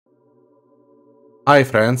Hi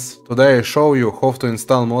friends, today I show you how to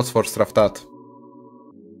install mods for straftat.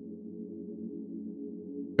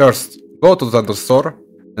 First, go to thunderstorm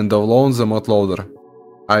and download the mod loader.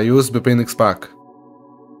 I use bpinx pack.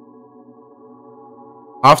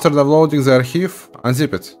 After downloading the archive,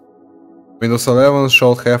 unzip it. Windows 11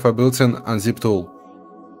 should have a built-in unzip tool.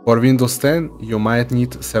 For Windows 10, you might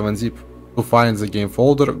need 7-zip. To find the game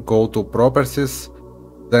folder, go to Properties,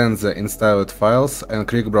 then the installed files and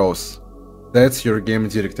click Browse. That's your game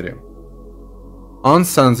directory.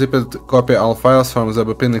 Once unzipped, copy all files from the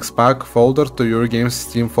bpinx pack folder to your game's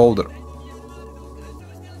Steam folder.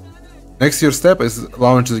 Next your step is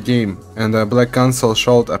launch the game, and a black console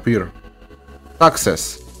should appear.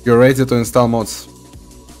 Success! You're ready to install mods.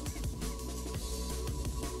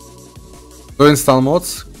 To install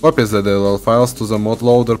mods, copy the DLL files to the mod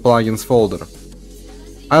loader plugins folder.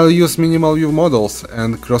 I'll use minimal view models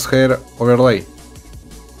and crosshair overlay.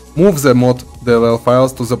 Move the mod DLL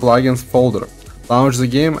files to the plugins folder. Launch the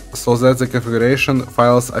game so that the configuration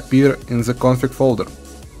files appear in the config folder.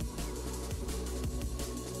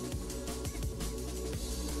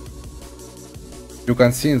 You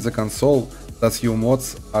can see in the console that your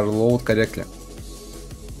mods are loaded correctly.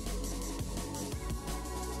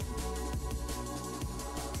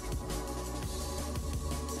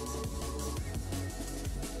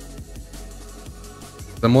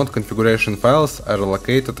 The mod configuration files are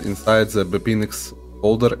located inside the bpinx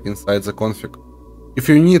folder inside the config. If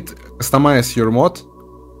you need to customize your mod,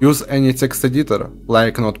 use any text editor,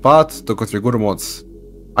 like Notepad, to configure mods.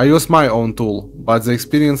 I use my own tool, but the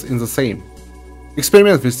experience is the same.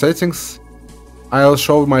 Experiment with settings. I'll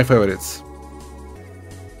show my favorites.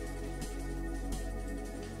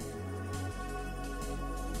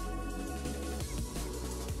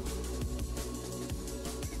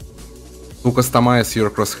 To customize your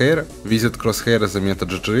crosshair, visit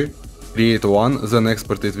crosshair.the.meta.gg, create one, then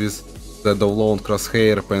export it with the download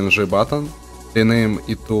crosshair png button, rename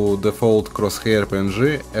it to default crosshair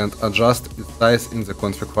png and adjust its size in the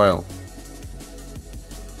config file.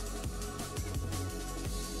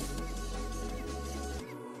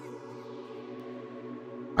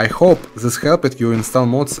 I hope this helped you install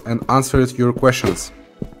mods and answered your questions.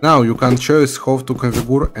 Now you can choose how to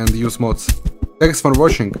configure and use mods. Thanks for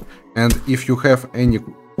watching, and if you have any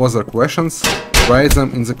other questions, write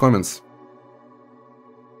them in the comments.